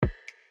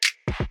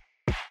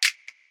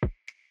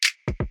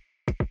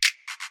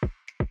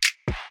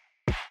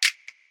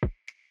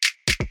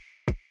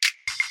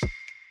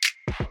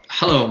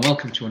Hello and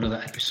welcome to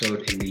another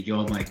episode in the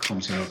You're My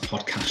Comms Hero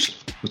podcast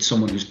with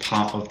someone who's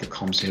part of the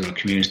Comms Hero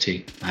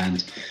community.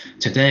 And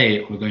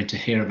today we're going to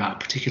hear about a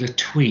particular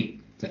tweet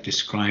that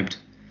described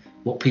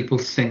what people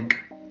think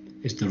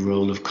is the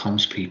role of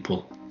comms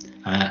people.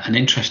 An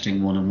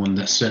interesting one, and one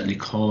that certainly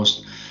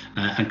caused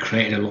and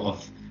created a lot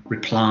of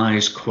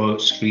replies,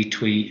 quotes,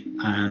 retweets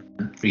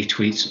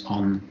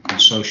on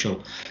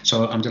social.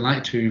 So I'm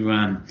delighted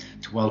to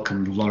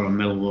welcome Laura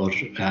Millward,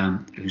 who's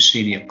a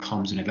senior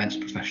comms and events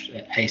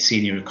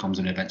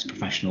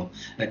professional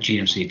at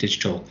GMC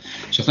Digital.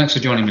 So thanks for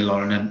joining me,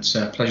 Laura, and it's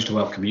a pleasure to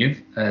welcome you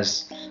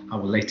as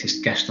our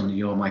latest guest on the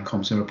You're My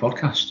Comms Hero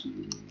podcast.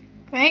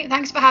 Great,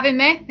 thanks for having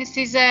me. This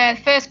is the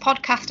first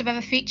podcast I've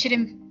ever featured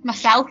in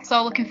myself,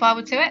 so looking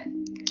forward to it.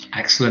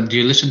 Excellent. Do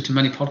you listen to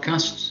many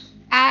podcasts?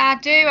 I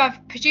do.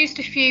 I've produced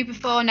a few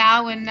before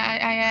now, and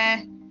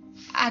I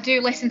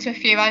do listen to a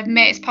few. I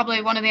admit it's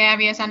probably one of the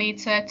areas I need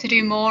to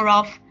do more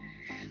of,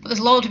 but there's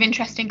loads of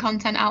interesting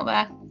content out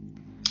there.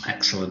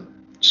 Excellent.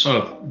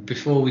 So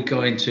before we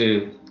go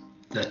into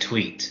the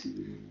tweet,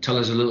 tell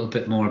us a little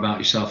bit more about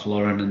yourself,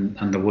 Lauren,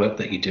 and the work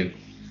that you do.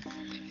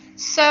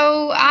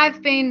 So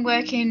I've been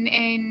working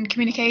in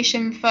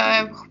communication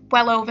for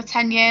well over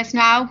 10 years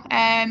now,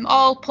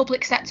 all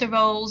public sector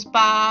roles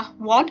bar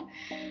one.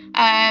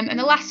 In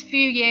the last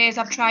few years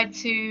I've tried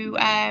to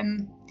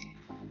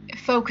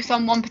focus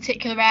on one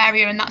particular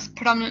area, and that's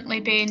predominantly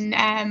been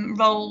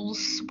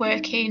roles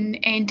working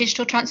in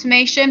digital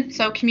transformation,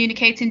 so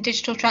communicating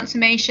digital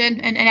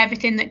transformation and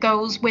everything that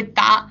goes with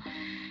that.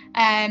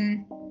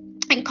 And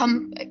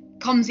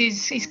comms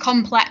is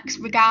complex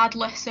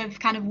regardless of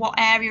kind of what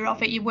area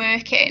of it you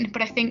work in,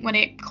 but I think when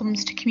it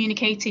comes to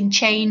communicating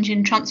change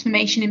and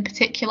transformation in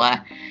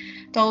particular,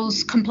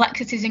 those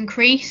complexities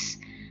increase.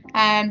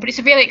 But it's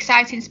a really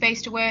exciting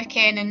space to work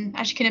in, and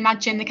as you can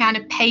imagine, the kind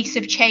of pace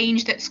of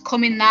change that's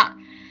come in that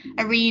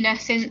arena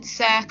since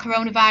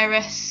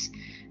coronavirus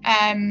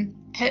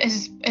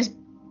has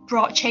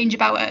brought change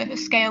about at a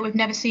scale we've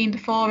never seen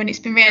before, and it's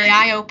been really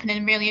eye-opening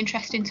and really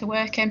interesting to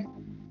work in.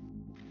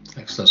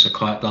 Excellent. So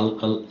quite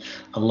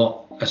a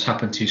lot has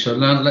happened to you. So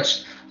now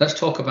let's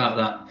talk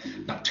about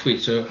that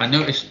tweet. So I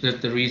noticed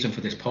that the reason for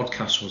this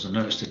podcast was I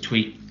noticed a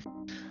tweet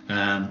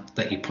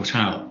that you put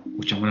out,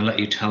 which I'm going to let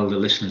you tell the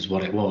listeners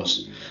what it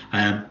was.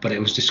 But it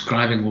was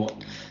describing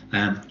what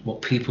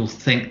people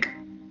think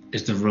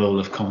is the role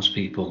of comms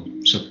people.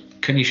 So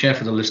can you share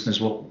for the listeners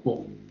what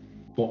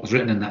was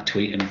written in that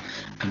tweet and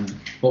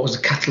what was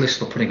the catalyst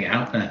for putting it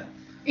out there?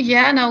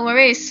 Yeah, no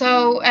worries.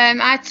 So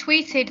I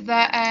tweeted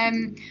that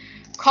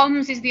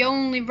comms is the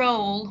only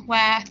role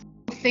where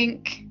people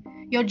think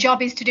your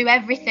job is to do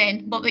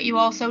everything, but that you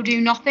also do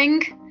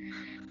nothing.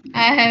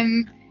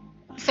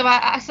 So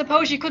I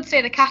suppose you could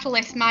say the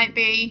catalyst might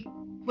be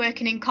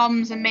working in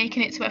comms and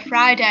making it to a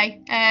Friday.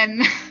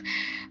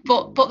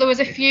 But there was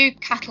a few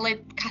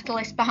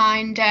catalysts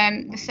behind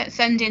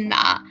sending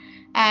that.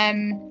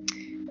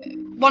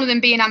 One of them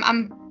being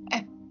I'm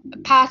a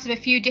part of a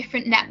few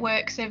different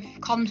networks of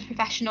comms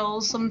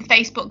professionals, some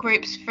Facebook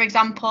groups, for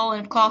example,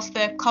 and of course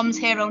the Comms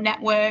Hero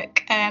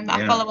network that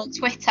I follow on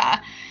Twitter.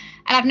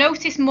 And I've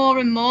noticed more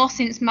and more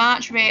since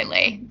March,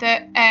 really,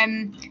 that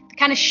the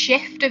kind of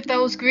shift of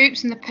those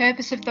groups and the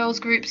purpose of those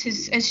groups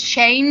has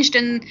changed,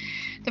 and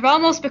they're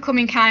almost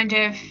becoming kind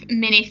of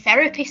mini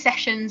therapy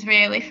sessions,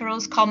 really, for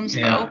us comms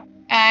folk.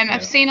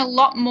 I've seen a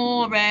lot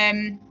more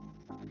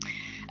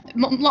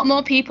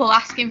people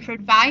asking for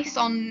advice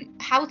on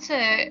how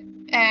to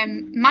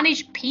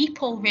manage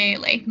people,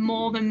 really,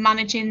 more than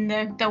managing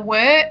the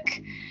work.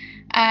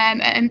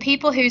 And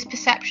people whose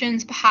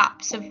perceptions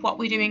perhaps of what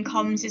we do in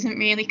comms isn't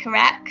really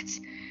correct.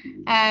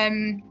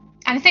 And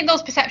I think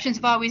those perceptions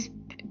have always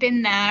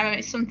been there.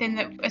 It's something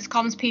that as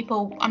comms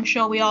people I'm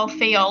sure we all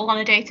feel on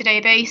a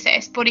day-to-day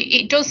basis, but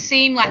it does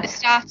seem like the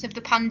start of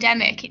the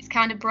pandemic, it's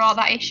kind of brought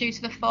that issue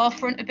to the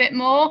forefront a bit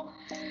more.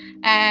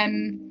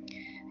 And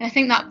I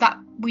think that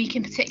week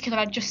in particular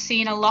I'd just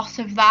seen a lot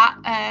of that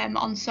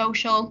on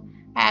social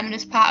and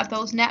as part of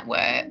those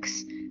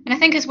networks. And I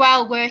think as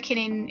well,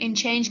 working in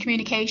change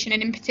communication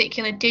and in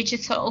particular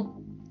digital,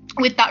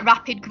 with that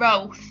rapid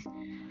growth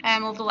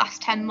over the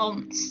last 10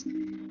 months,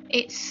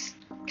 it's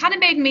kind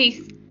of made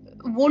me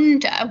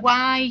wonder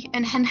why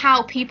and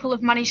how people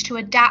have managed to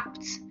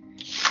adapt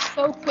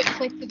so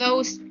quickly to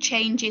those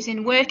changes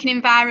in working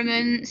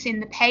environments, in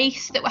the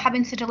pace that we're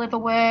having to deliver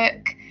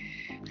work,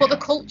 but the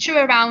culture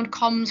around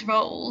comms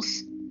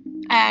roles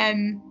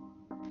and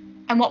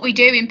what we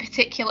do in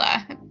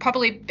particular,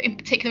 probably in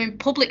particular in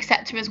public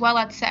sector as well,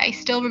 I'd say,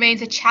 still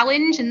remains a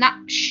challenge, and that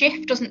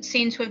shift doesn't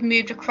seem to have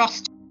moved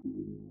across to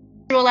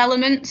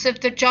elements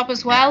of the job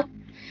as well.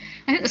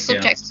 I think the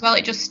subject as well,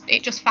 it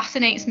just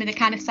fascinates me, the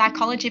kind of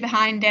psychology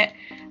behind it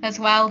as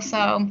well.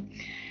 So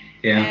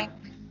no,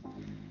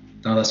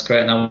 that's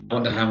great. And I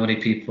wonder how many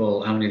of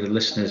the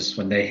listeners,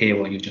 when they hear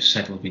what you've just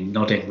said, will be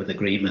nodding with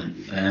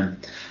agreement. And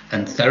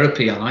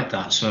therapy, I like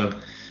that. So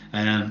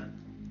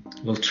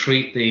we'll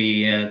treat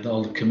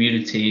all the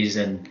communities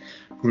and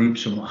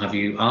groups and what have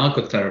you are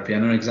good therapy. I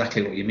know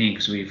exactly what you mean,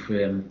 because we've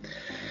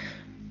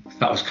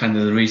that was kind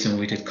of the reason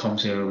we did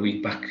Comms Zero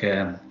week back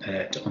on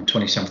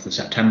 27th of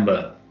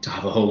September, to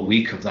have a whole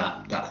week of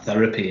that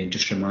therapy and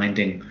just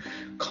reminding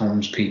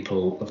comms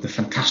people of the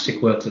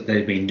fantastic work that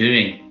they've been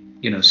doing.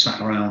 You know,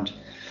 sat around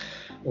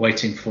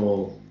waiting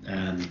for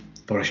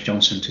Boris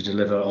Johnson to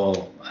deliver,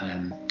 or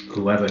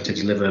whoever to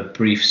deliver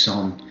briefs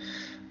on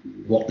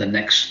what the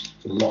next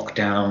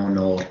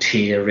lockdown or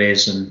tier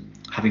is, and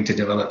having to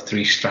develop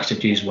 3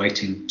 strategies,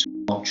 waiting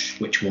to watch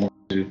which one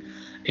to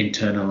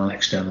internal and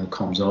external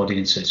comms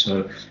audiences.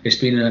 So it's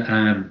been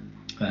I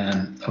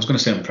was going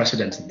to say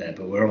unprecedented there,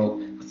 but I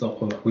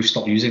thought we've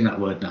stopped using that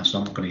word now, so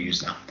I'm not going to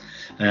use that.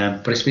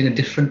 But it's been a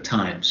different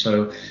time.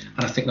 So,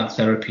 and I think that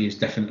therapy is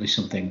definitely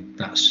something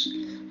that's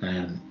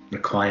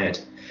required.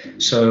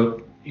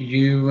 So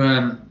you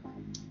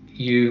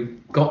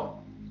got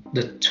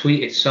the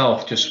tweet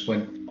itself just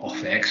went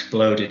off, it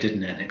exploded,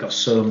 didn't it? It got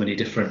so many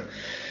different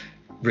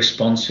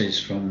responses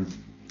from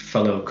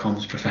fellow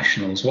comms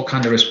professionals. What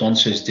kind of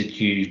responses did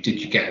you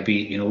get? It'd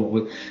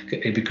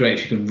be great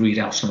if you can read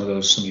out some of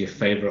your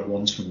favourite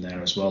ones from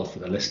there as well for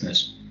the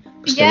listeners.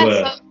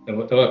 There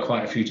were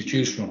quite a few to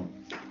choose from.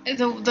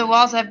 There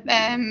was I've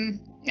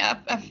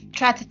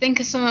tried to think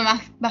of some of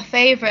my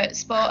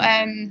favourites, but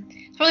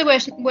it's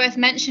probably worth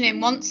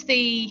mentioning. Once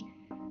I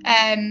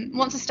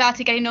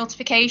started getting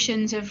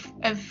notifications of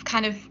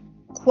kind of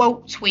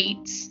quote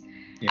tweets,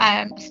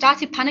 I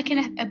started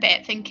panicking a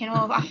bit, thinking,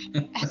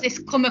 has this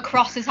come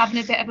across as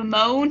having a bit of a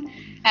moan?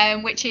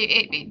 Which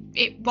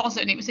it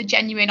wasn't. It was a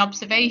genuine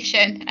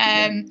observation.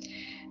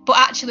 But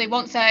actually,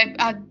 once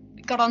I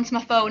got onto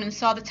my phone and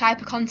saw the type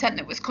of content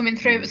that was coming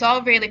through, it was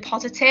all really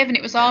positive, and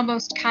it was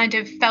almost kind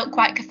of felt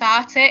quite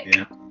cathartic.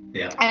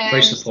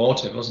 Very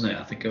supportive, wasn't it?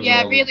 I think it was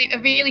a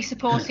really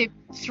supportive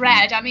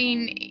thread. I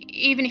mean,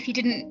 even if you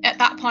didn't at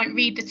that point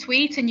read the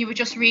tweet and you were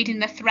just reading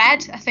the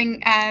thread, I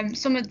think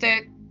some of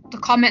the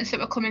comments that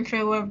were coming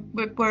through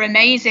were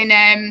amazing.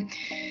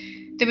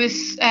 There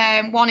was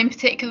one in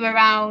particular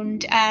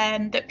around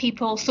that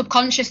people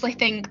subconsciously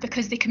think,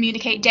 because they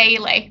communicate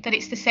daily, that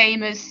it's the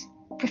same as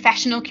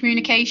professional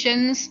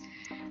communications,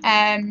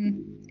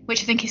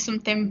 which I think is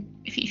something,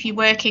 if you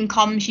work in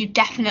comms, you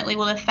definitely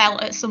will have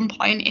felt at some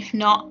point, if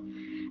not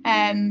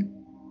all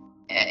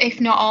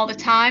the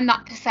time,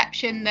 that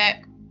perception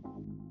that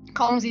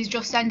comms is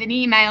just sending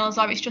emails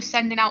or it's just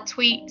sending out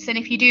tweets, and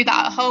if you do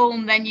that at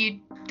home, then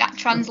that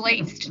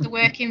translates to the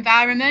work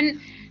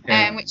environment,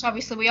 which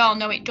obviously we all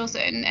know it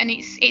doesn't. And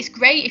it's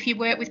great if you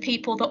work with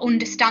people that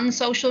understand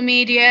social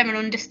media and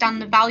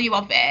understand the value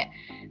of it,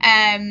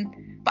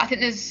 but I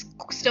think there's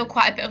still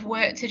quite a bit of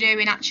work to do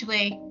in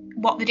actually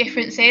what the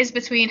difference is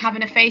between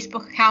having a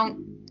Facebook account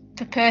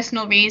for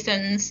personal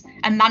reasons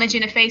and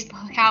managing a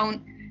Facebook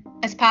account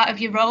as part of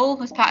your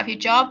role, as part of your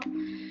job.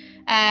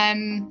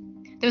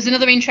 There was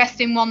another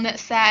interesting one that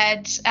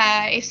said,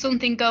 if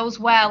something goes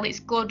well, it's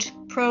good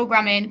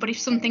programming, but if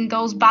something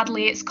goes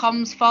badly, it's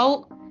comms'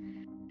 fault,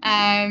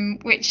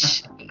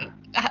 which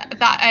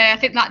I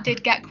think that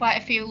did get quite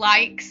a few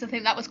likes. I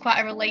think that was quite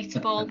a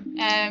relatable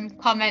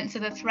comment to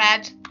the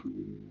thread.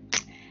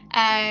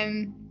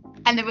 And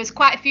there was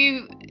quite a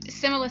few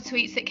similar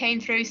tweets that came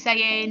through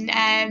saying,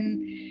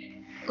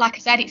 like I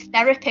said, it's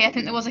therapy. I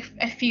think there was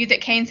a few that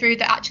came through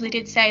that actually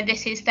did say,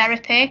 this is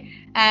therapy.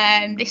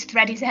 This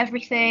thread is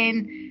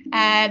everything.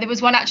 There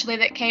was one actually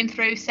that came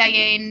through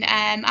saying,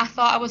 I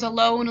thought I was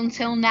alone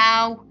until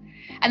now.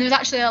 And there was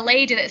actually a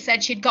lady that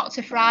said she'd got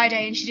to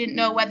Friday and she didn't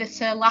know whether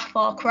to laugh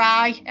or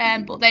cry.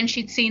 But then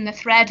she'd seen the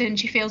thread and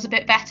she feels a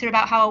bit better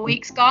about how her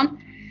week's gone.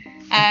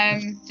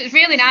 So it's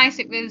really nice.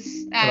 It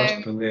was.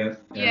 That's brilliant.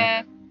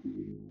 Yeah.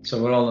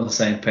 So we're all on the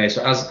same page.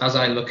 So as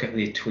I look at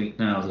the tweet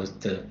now,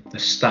 the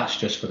stats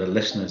just for the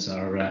listeners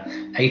are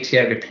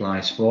 88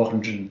 replies,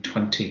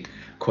 420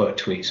 quote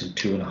tweets, and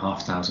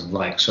 2,500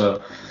 likes.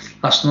 So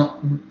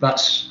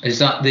is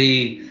that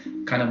the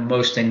kind of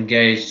most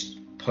engaged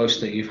post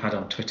that you've had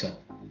on Twitter?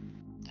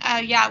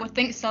 Yeah, I would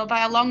think so,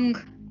 by a long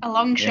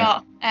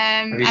shot.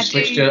 Have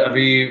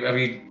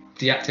you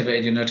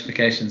deactivated your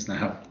notifications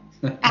now?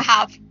 I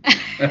have.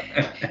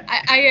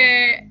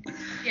 I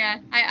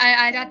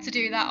had to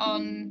do that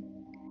on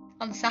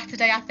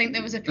Saturday. I think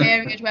there was a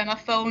period where my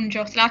phone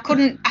just, and I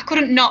couldn't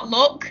not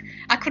look.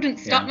 I couldn't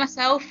stop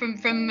myself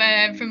from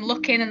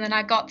looking, and then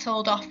I got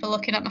told off for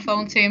looking at my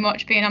phone too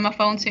much, being on my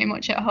phone too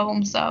much at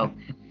home. So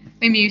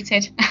we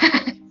muted.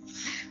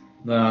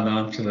 No,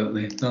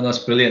 absolutely. No, that's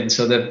brilliant.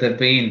 So there've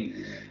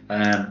been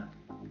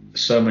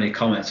so many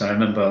comments. I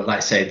remember, like I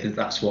say,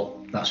 that's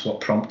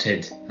what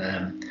prompted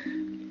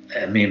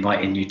me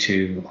inviting you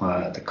to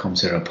the Comms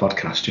Zero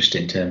podcast, just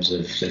in terms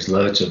of there's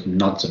loads of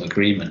nods of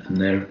agreement, and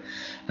there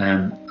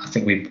I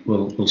think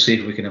we'll see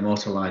if we can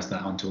immortalise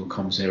that onto a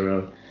Comms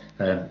Zero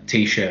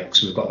t-shirt,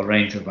 because we've got a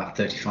range of about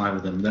 35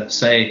 of them that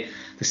say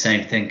the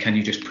same thing. Can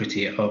you just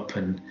pretty it up,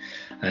 and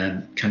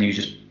can you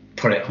just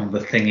put it on the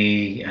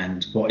thingy,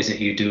 and what is it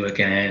you do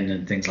again,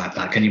 and things like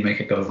that? Can you make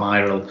it go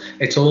viral?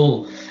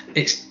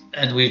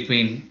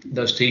 And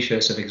those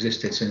t-shirts have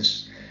existed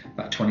since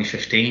about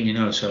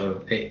 2015,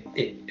 so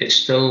it's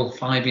still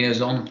 5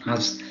 years on,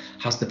 has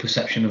has the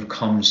perception of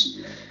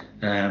comms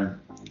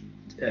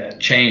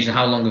changed?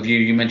 How long have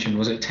you mentioned,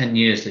 was it 10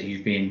 years that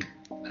you've been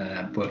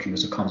working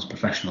as a comms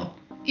professional?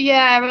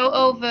 Yeah,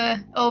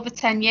 over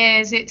 10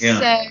 years. It's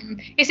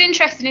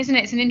interesting, isn't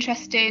it? It's an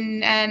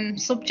interesting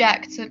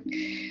subject.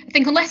 I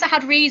think unless I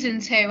had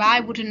reason to, I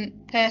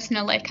wouldn't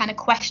personally kind of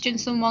question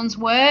someone's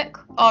work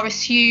or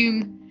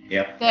assume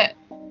that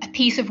a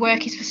piece of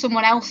work is for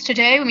someone else to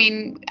do. I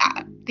mean,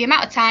 the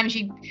amount of times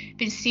you've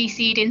been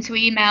CC'd into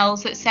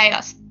emails that say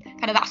that's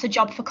a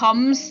job for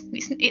comms.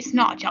 It's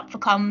not a job for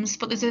comms,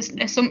 but there's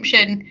an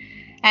assumption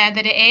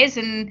that it is,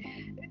 and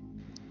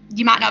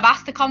you might not have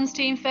asked the comms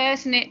team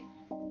first, and it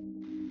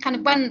kind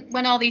of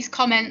when all these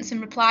comments and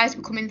replies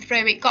were coming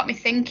through, it got me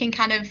thinking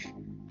kind of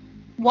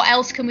what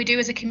else can we do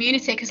as a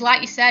community, because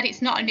like you said,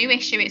 it's not a new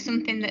issue, it's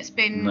something that's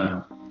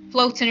been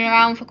floating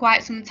around for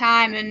quite some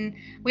time, and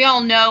we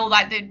all know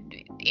like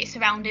it's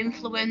around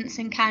influence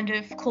and kind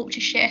of culture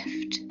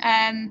shift,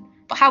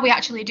 but how we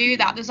actually do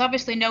that, there's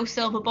obviously no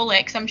silver bullet,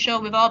 because I'm sure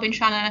we've all been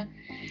trying to,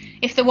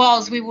 if there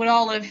was, we would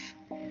all have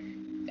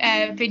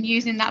been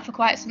using that for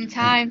quite some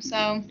time.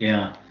 So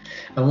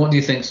and what do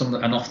you think,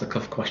 an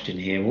off-the-cuff question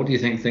here, what do you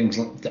think things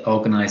like the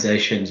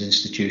organisations,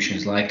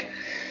 institutions like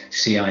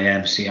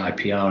CIM,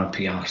 CIPR and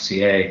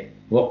PRCA,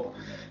 what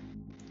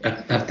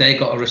have they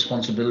got a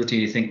responsibility,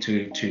 you think,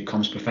 to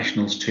comms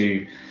professionals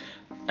to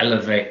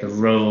elevate the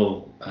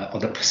role or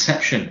the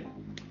perception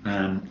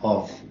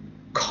of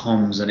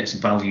comms and its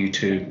value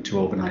to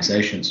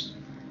organisations?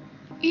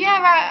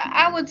 Yeah,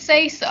 I would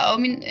say so. I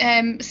mean,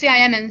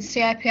 CIM and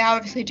CIPR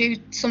obviously do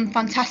some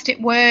fantastic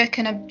work,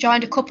 and I've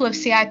joined a couple of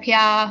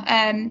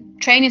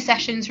CIPR training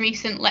sessions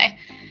recently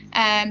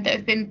that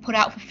have been put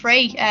out for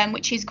free,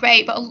 which is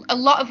great. But a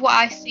lot of what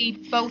I see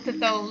both of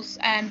those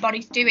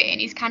bodies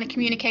doing is kind of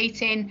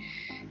communicating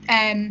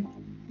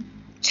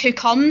to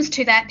comms,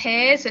 to their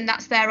peers, and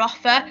that's their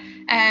offer.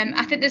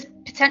 I think there's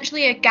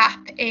potentially a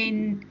gap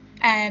in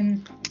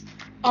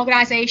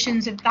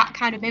organisations of that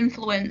kind of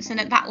influence and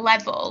at that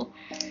level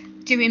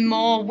doing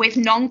more with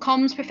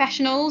non-comms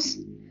professionals,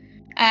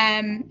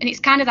 and it's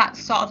kind of that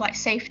sort of like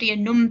safety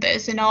in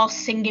numbers and all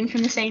singing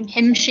from the same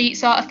hymn sheet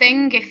sort of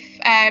thing.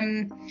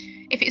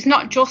 If it's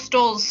not just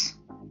us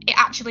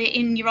actually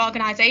in your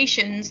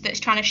organisations that's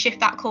trying to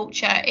shift that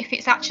culture, if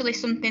it's actually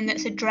something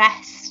that's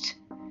addressed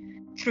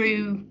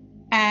through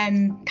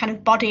kind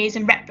of bodies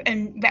and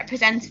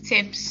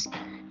representatives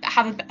that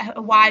have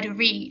a wider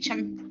reach,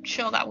 I'm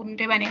sure that wouldn't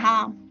do any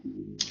harm.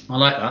 I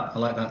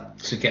like that,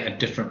 to get a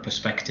different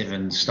perspective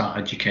and start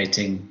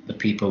educating the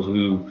people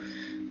who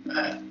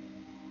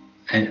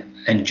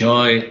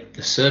enjoy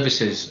the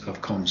services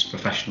of comms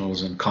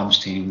professionals and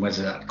comms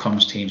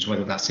teams,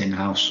 whether that's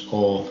in-house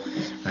or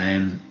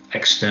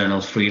external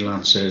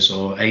freelancers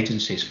or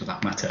agencies for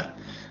that matter.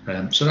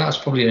 So that's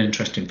probably an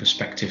interesting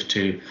perspective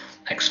to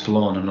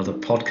explore on another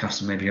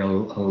podcast, and maybe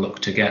I'll look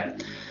to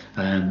get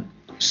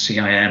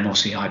CIM or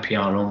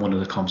CIPR on one of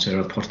the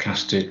CommsHero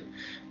podcasts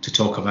to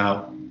talk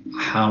about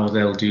how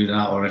they'll do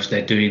that, or if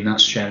they're doing that,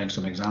 sharing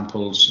some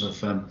examples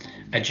of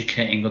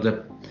educating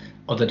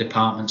other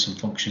departments and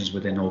functions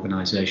within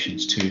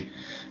organisations to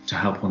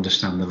help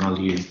understand the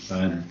value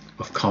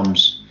of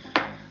comms.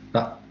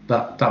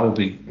 That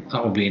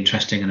will be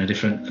interesting,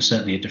 and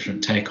certainly a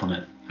different take on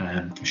it,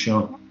 for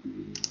sure.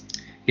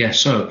 Yeah,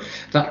 so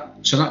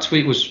that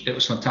tweet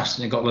was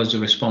fantastic. It got loads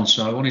of response.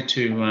 So I wanted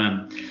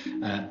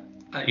to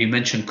you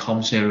mentioned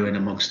CommsHero in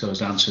amongst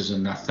those answers,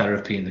 and that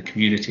therapy in the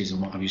communities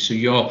and what have you. So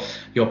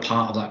you're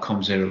part of that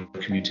CommsHero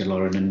community,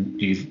 Lauren, and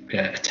you've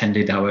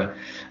attended our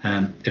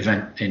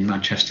event in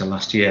Manchester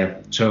last year.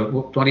 So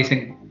why do you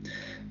think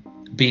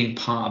being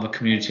part of a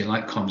community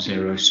like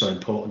CommsHero is so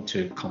important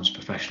to comms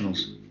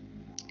professionals?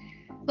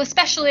 Well,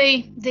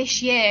 especially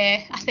this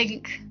year, I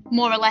think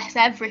more or less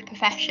every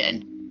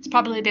profession has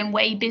probably been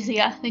way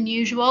busier than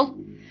usual.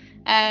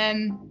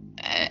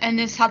 And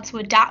has had to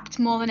adapt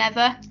more than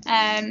ever.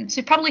 So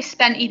we've probably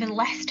spent even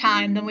less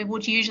time than we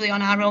would usually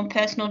on our own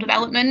personal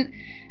development,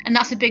 and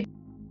that's a big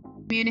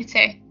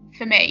community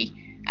for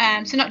me.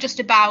 So not just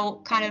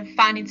about kind of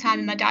finding time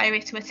in my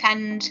diary to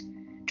attend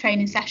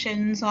training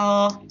sessions,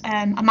 or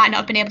I might not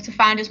have been able to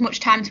find as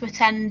much time to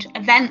attend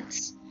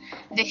events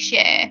this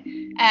year.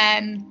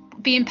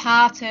 Being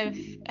part of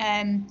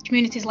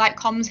communities like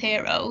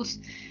CommsHeroes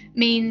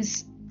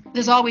means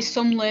there's always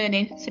some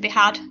learning to be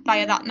had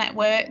via that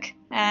network.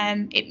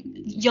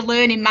 Your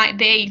learning might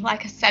be,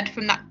 like I said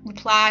from that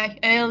reply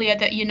earlier,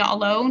 that you're not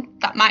alone.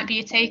 That might be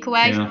a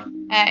takeaway.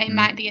 It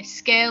might be a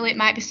skill, it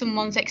might be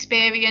someone's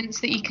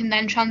experience that you can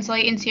then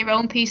translate into your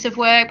own piece of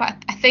work. But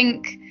I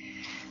think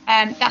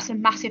that's a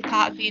massive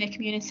part of being a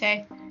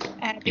community,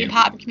 being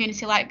part of a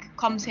community like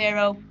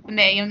CommsHero for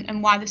me,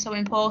 and why they're so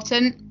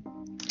important.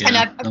 And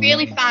I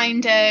really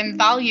find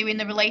value in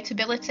the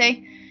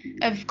relatability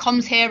of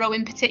CommsHero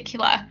in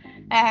particular,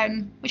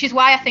 which is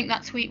why I think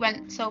that tweet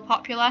went so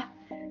popular,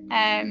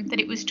 that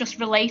it was just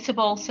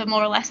relatable to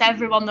more or less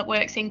everyone that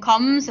works in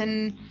comms.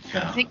 And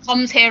I think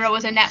CommsHero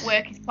as a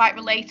network is quite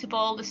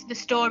relatable. The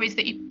stories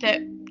that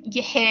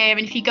you hear,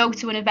 and if you go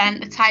to an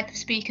event, the type of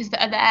speakers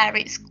that are there,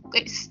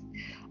 it's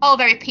all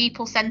very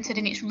people centered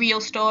in its real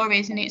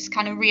stories and its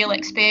kind of real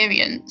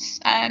experience.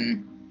 So I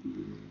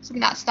think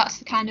that's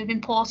the kind of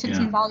importance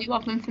and value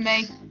of them for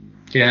me.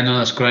 Yeah, no,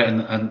 that's great,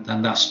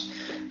 and that's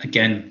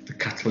again the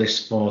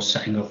catalyst for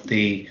setting up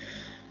the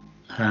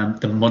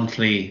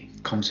monthly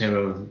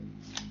ComZero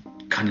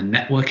kind of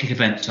networking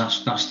events.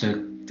 That's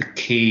the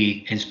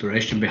key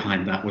inspiration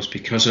behind that, was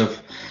because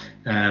of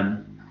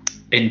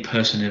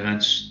in-person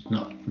events.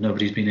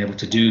 Nobody's been able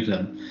to do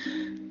them.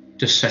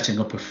 Just setting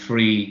up a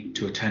free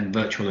to attend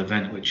virtual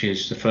event, which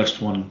is the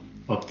first one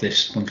of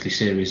this monthly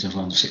series, is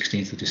on the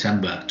 16th of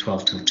December,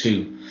 12 till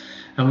 2,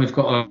 and we've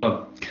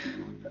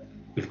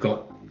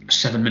got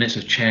 7 minutes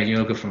of chair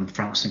yoga from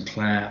Frank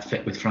Sinclair,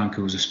 Fit with Frank,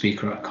 who's a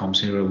speaker at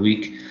ComZero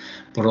Week.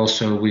 But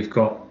also we've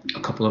got a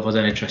couple of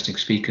other interesting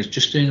speakers,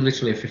 just doing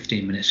literally a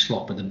 15-minute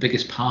slot. But the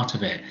biggest part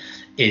of it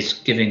is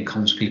giving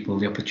comms people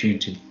the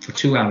opportunity for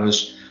 2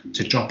 hours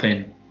to drop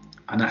in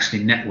and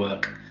actually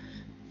network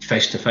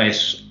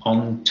face-to-face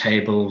on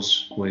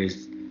tables,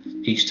 with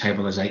each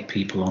table has 8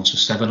 people on, so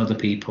 7 other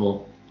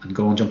people, and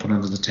go and jump on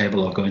another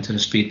table or go into the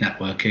speed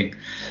networking.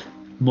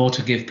 More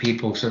to give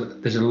people, so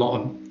there's a lot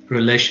of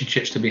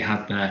relationships to be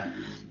had there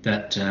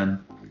that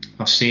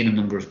I've seen a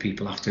number of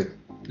people after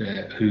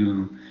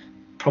who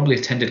probably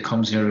attended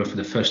ComZero for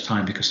the first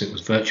time because it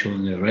was virtual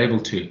and they were able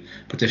to,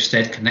 but they've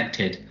stayed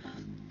connected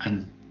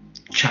and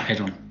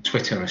chatted on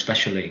Twitter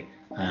especially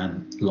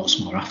lots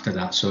more after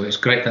that. So it's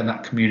great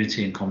that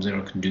community in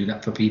ComZero can do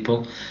that for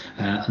people,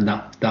 and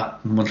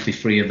that monthly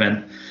free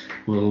event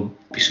will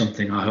be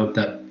something I hope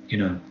that,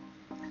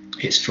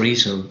 it's free,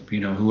 so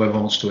whoever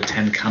wants to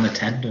attend can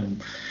attend,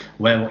 and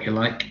wear what you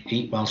like,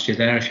 eat whilst you're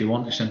there if you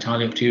want. It's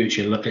entirely up to you. It's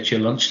your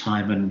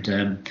lunchtime,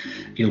 and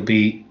you'll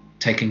be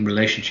taking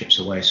relationships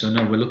away. So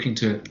no, we're looking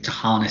to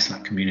harness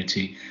that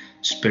community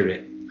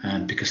spirit,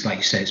 because like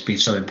you say, it's been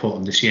so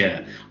important this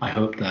year. I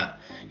hope that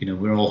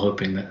we're all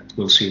hoping that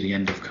we'll see the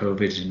end of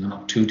COVID in the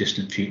not too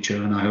distant future,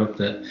 and I hope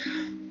that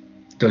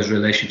those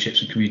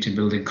relationships and community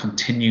building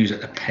continues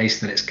at the pace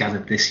that it's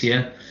gathered this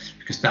year,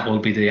 because that will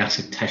be the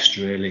acid test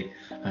really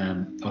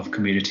of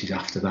communities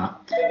after that.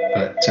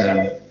 But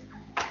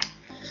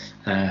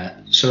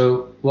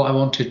so what I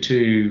wanted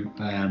to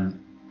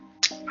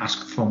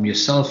ask from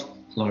yourself,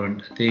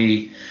 Lauren,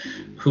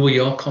 who are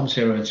your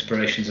ComZero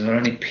inspirations? Are there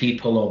any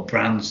people or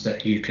brands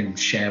that you can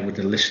share with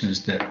the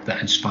listeners that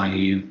inspire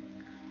you?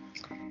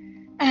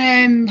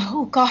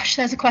 Oh gosh,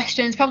 there's a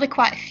question. There's probably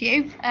quite a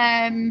few.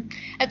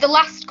 At the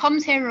last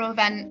ComZero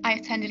event I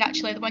attended,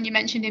 actually, the one you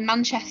mentioned in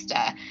Manchester,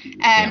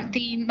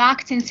 the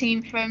marketing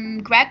team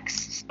from Greggs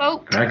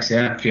spoke. Greggs,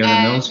 yeah,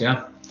 Fiona Mills,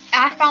 yeah.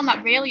 I found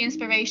that really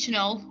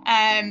inspirational,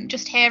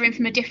 just hearing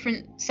from a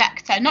different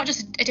sector, not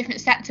just a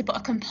different sector, but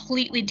a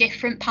completely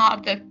different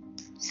part of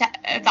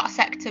that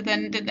sector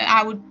than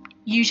I would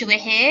usually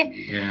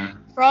hear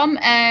from.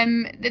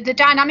 The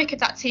dynamic of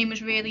that team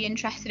was really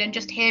interesting, and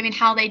just hearing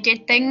how they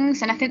did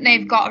things, and I think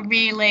they've got a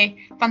really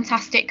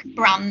fantastic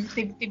brand.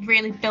 They've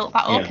really built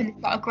that up, and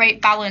they've got a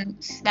great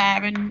balance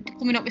there, and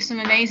coming up with some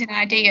amazing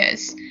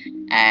ideas.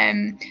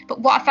 But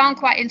what I found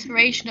quite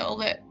inspirational,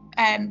 that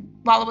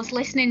while I was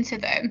listening to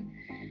them,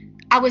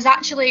 I was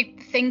actually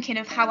thinking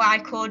of how I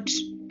could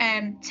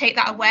take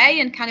that away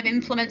and kind of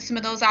implement some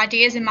of those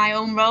ideas in my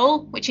own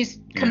role, which is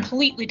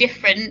completely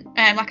different.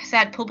 Like I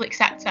said, public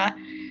sector,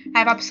 I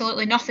have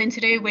absolutely nothing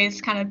to do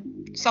with kind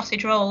of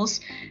sausage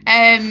rolls.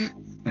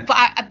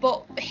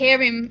 But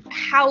hearing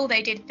how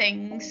they did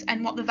things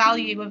and what the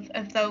value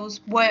of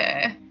those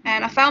were,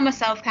 I found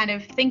myself kind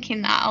of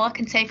thinking that, I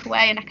can take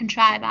away and I can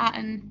try that.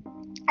 And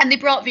they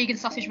brought vegan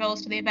sausage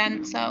rolls to the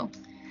event, so.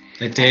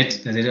 They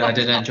did. I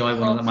did enjoy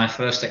one of them. My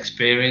first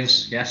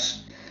experience,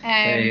 yes.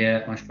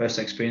 My first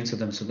experience of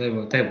them, so they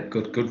were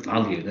good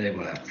value. They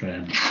were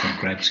from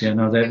Greggs. Yeah,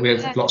 no, we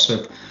have lots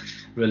of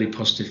really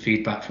positive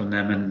feedback from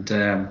them, and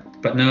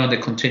but no, they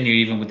continue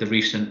even with the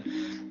recent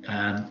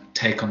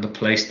take on the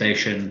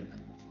PlayStation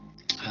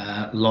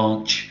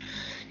launch.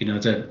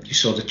 You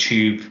saw the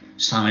tube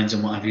signs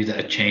and what have you that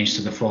had changed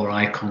to the 4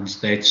 icons.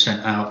 They'd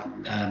sent out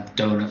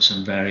donuts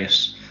and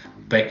various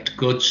baked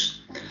goods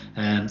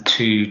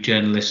to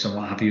journalists and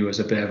what have you as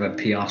a bit of a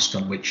PR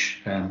stunt,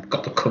 which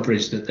got the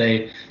coverage that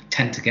they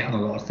tend to get on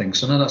a lot of things.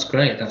 So no, that's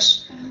great.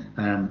 That's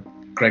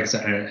Greggs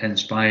that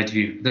inspired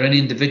you. Are there any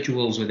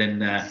individuals within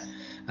there,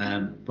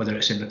 whether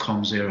it's in the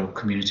ComZero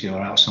community or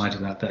outside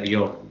of that are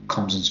your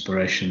comms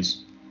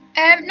inspirations?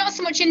 Not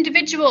so much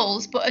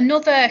individuals, but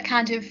another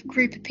kind of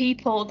group of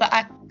people that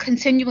I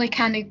continually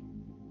kind of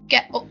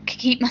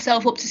keep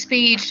myself up to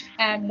speed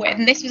with,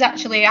 and this was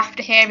actually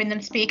after hearing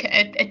them speak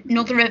at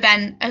another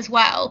event as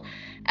well,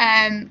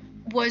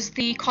 was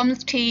the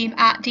comms team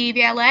at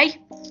DVLA,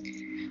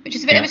 which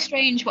is a bit of a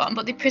strange one,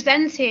 but they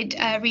presented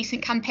a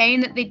recent campaign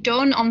that they'd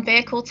done on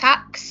vehicle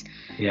tax,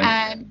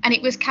 and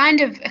it was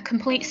kind of a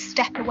complete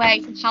step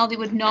away from how they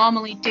would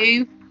normally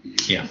do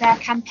their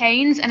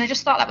campaigns, and I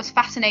just thought that was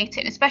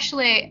fascinating,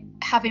 especially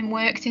having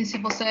worked in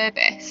civil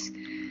service.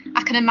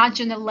 I can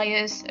imagine the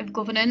layers of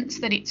governance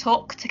that it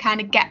took to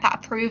kind of get that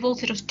approval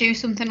to just do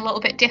something a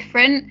little bit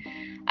different.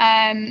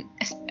 And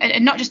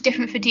not just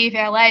different for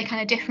DVLA,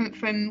 kind of different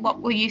from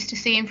what we're used to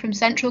seeing from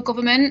central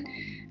government.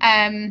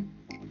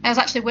 I was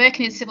actually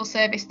working in civil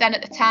service then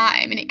at the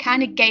time, and it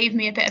kind of gave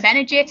me a bit of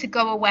energy to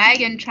go away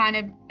and try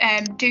to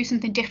do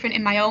something different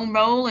in my own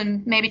role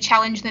and maybe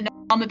challenge the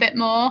norm a bit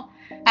more.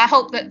 I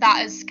hope that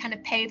has kind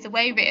of paved the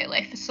way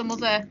really for some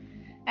other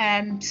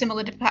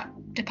similar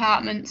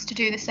departments to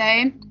do the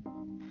same.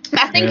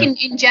 I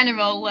think in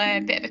general, a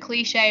bit of a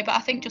cliche, but I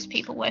think just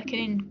people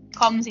working in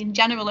comms in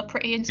general are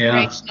pretty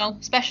inspirational,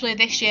 especially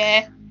this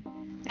year.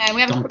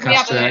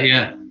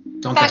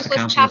 Doncaster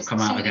Council have come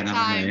out again,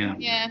 haven't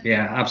they?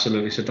 Yeah,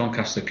 absolutely. So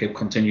Doncaster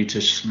continue to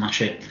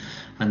smash it,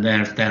 and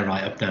they're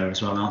right up there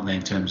as well, aren't they?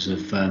 In terms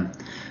of,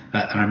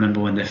 I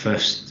remember when they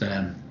first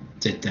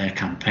did their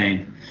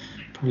campaign,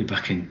 probably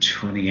back in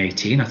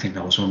 2018. I think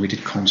that was when we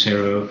did Comms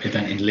Hero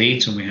event in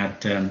Leeds, and we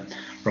had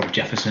Rob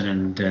Jefferson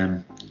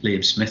and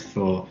Liam Smith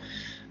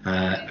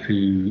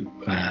who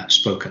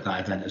spoke at that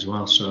event as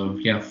well. So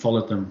yeah, I've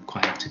followed them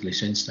quite actively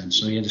since then.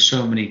 So yeah, there's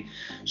so many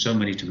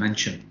to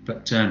mention.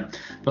 But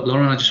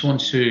Lauren, I just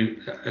want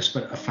to a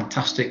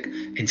fantastic,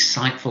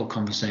 insightful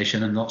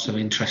conversation and lots of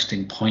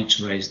interesting points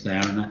raised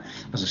there. And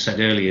as I said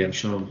earlier, I'm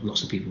sure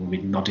lots of people will be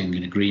nodding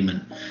in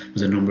agreement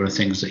with a number of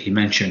things that you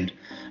mentioned,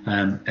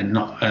 and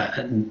not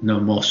no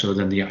more so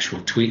than the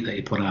actual tweet that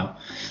you put out.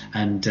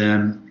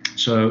 And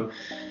so.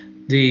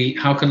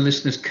 How can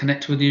listeners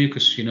connect with you?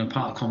 Because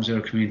part of the Comms Hero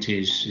community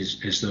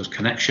is those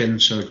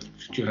connections. So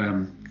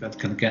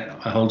can get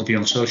a hold of you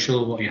on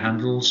social. What are your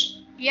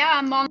handles? Yeah,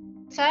 I'm on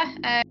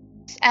Twitter,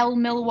 L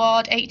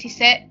Millward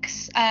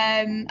 86,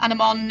 and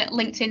I'm on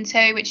LinkedIn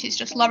too, which is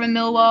just Lauren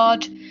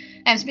Millward. So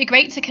it'd be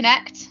great to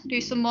connect.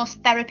 Do some more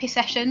therapy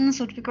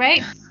sessions would be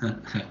great.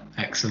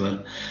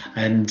 Excellent.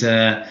 And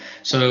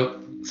so.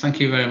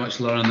 Thank you very much,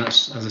 Lauren.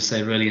 That's, as I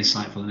say, really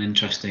insightful and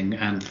interesting.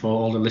 And for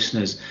all the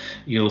listeners,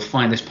 you'll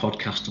find this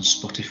podcast on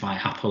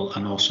Spotify, Apple,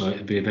 and also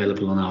it'll be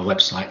available on our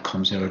website,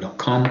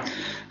 commshero.com.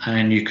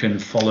 And you can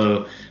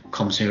follow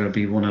Comms Hero,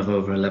 be one of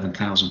over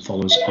 11,000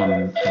 followers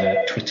on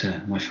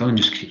Twitter. My phone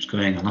just keeps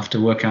going. I'll have to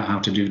work out how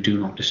to do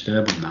not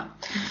disturb on that.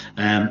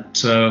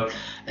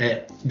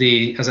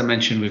 As I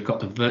mentioned, we've got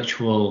the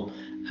virtual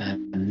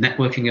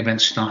networking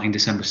events starting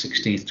December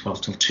 16th,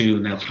 12 till 2,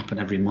 and they'll happen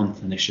every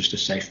month, and it's just a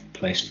safe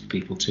place for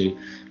people to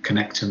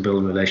connect and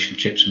build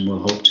relationships, and we'll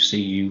hope to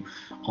see you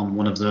on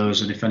one of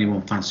those. And if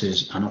anyone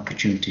fancies an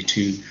opportunity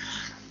to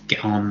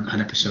get on an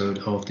episode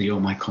of the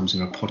Oh My Comms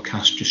Hero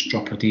podcast, just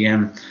drop a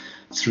DM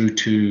through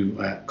to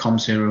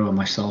Comms Hero or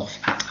myself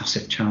at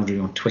Asif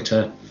Chowdhury on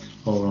Twitter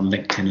or on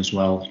LinkedIn as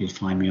well. You'll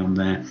find me on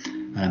there,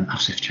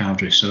 Asif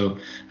Chowdhury. So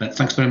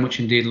thanks very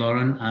much indeed,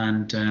 Lauren,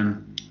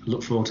 and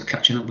look forward to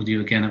catching up with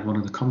you again at one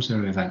of the Comms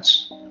Hero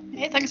events.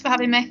 Yeah, thanks for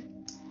having me.